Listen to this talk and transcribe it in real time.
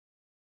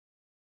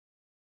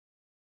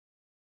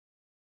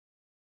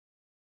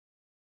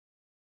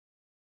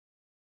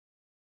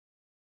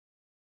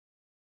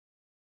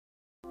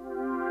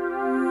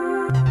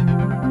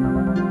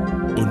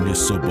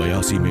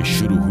1982 में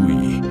शुरू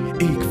हुई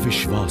एक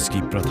विश्वास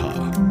की प्रथा,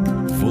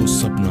 वो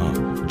सपना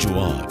जो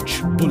आज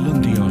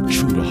बुलंदियां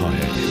छू रहा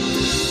है।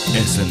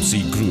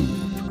 SMC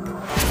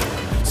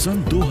group.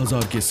 सन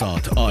 2000 के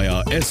साथ आया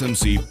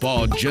SMC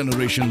पावर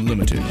जनरेशन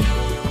लिमिटेड।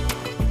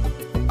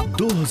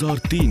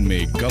 2003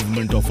 में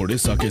गवर्नमेंट ऑफ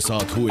ओडिशा के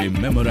साथ हुए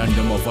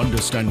मेमोरेंडम ऑफ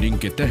अंडरस्टैंडिंग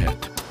के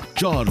तहत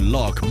 4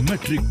 लाख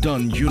मेट्रिक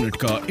टन यूनिट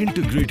का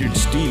इंटीग्रेटेड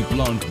स्टील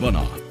प्लांट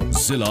बना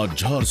जिला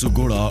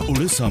झारसुगुड़ा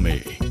उड़ीसा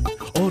में।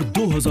 और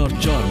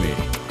 2004 में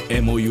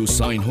MOU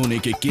साइन होने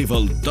के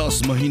केवल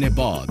 10 महीने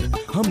बाद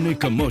हमने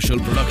कमर्शियल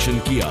प्रोडक्शन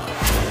किया।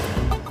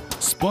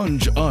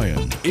 Sponge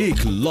iron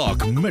 1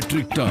 lakh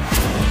metric ton,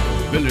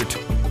 bill rate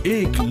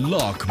 1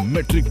 lakh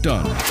metric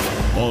ton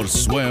और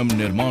स्वयं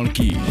निर्माण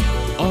की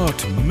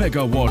 8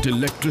 मेगावाट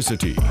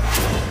इलेक्ट्रिसिटी।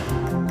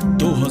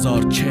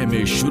 2006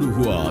 में शुरू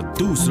हुआ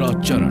दूसरा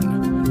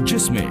चरण,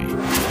 जिसमें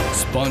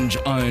स्पंज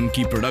आयरन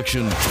की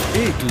प्रोडक्शन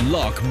 1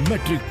 लाख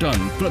मेट्रिक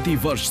टन प्रति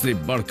वर्ष से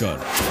बढ़कर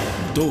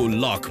 2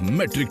 लाख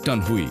मेट्रिक टन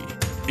हुई।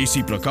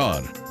 इसी प्रकार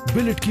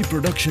बिलेट की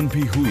प्रोडक्शन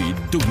भी हुई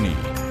दुगनी,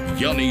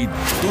 यानी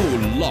 2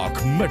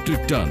 lakh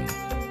metric ton.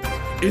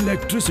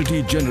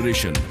 Electricity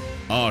generation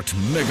 8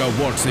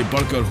 megawatt से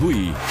बढ़कर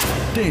हुई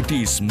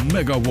 33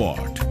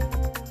 मेगावाट।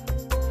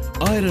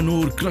 आयरन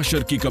ओर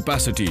क्रशर की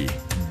कैपेसिटी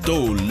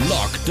 2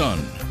 लाख टन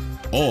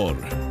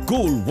और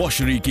कोल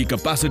वॉशरी की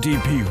कैपेसिटी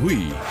भी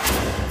हुई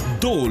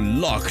 2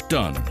 लाख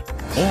टन।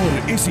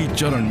 और इसी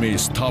चरण में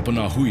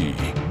स्थापना हुई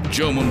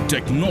जर्मन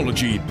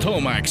टेक्नोलॉजी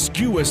थर्मैक्स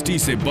QST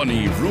से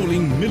बनी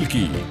रोलिंग मिल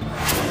की,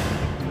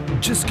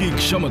 जिसकी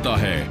क्षमता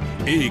है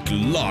 1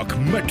 लाख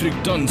मेट्रिक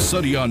टन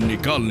सरिया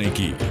निकालने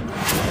की।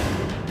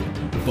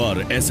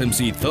 पर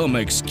SMC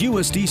Thermax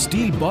QST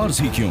steel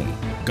bars ही क्यों?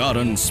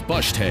 कारण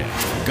स्पष्ट है,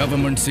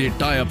 गवर्नमेंट से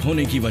टाई अप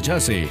होने की वजह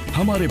से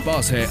हमारे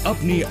पास है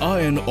अपनी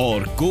आयरन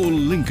और कोल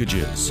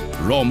लिंकेजेस।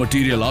 रॉ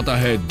मटेरियल आता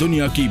है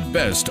दुनिया की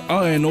बेस्ट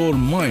आयरन और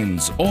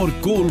माइंस और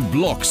कोल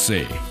ब्लॉक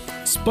से।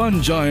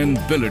 स्पंज आयरन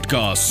बिलेट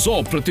का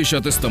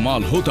 100%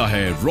 इस्तेमाल होता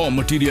है रॉ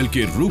मटेरियल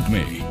के रूप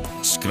में।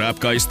 स्क्रैप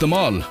का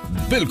इस्तेमाल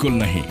बिल्कुल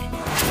नहीं।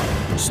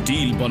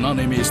 स्टील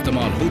बनाने में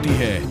इस्तेमाल होती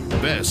है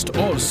बेस्ट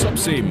और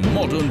सबसे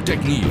मॉडर्न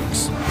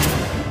टेक्निक्स।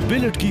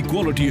 बिलेट की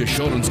क्वालिटी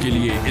एश्योरेंस के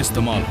लिए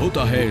इस्तेमाल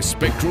होता है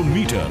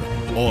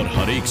स्पेक्ट्रोमीटर और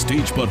हर एक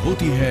स्टेज पर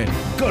होती है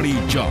कड़ी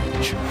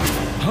जांच।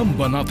 हम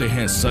बनाते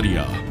हैं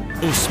सरिया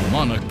उस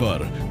मानक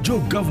पर जो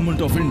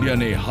गवर्नमेंट ऑफ इंडिया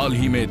ने हाल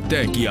ही में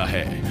तय किया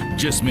है,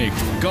 जिसमें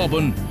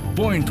कार्बन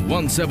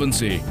 0.17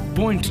 से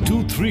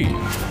 0.23,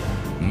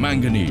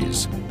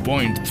 मैंगनीज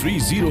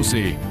 0.30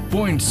 से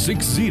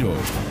 0.60,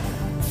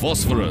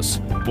 फास्फोरस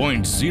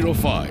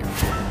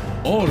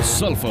 0.05 और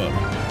सल्फर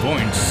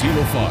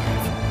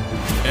 0.05।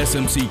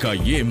 SMC का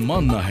ये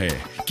मानना है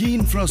कि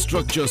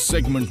इंफ्रास्ट्रक्चर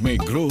सेगमेंट में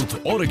ग्रोथ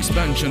और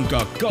एक्सपेंशन का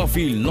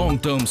काफी लॉन्ग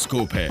टर्म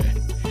स्कोप है।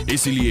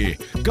 इसलिए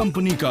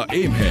कंपनी का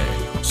एम है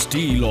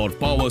स्टील और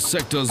पावर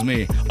सेक्टर्स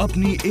में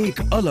अपनी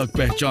एक अलग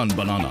पहचान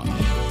बनाना,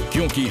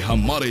 क्योंकि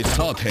हमारे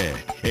साथ है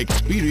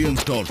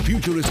एक्सपीरियंस्ड और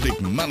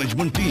फ्यूचरिस्टिक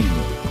मैनेजमेंट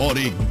टीम और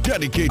एक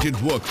डेडिकेटेड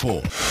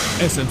वर्कफोर्स।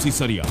 SMC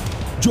सरिया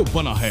जो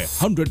बना है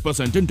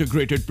 100%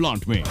 इंटीग्रेटेड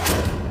प्लांट में,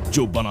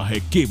 जो बना है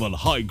केवल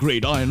हाई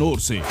ग्रेड आयरन ओर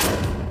से,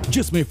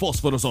 जिसमें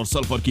फास्फोरस और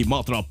सल्फर की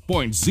मात्रा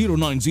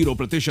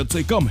 0.090%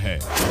 से कम है,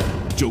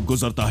 जो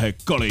गुजरता है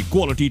कड़े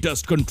क्वालिटी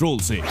टेस्ट कंट्रोल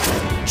से।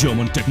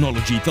 जर्मन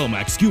टेक्नोलॉजी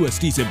थर्मैक्स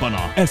QST से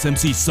बना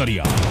SMC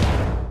सरिया।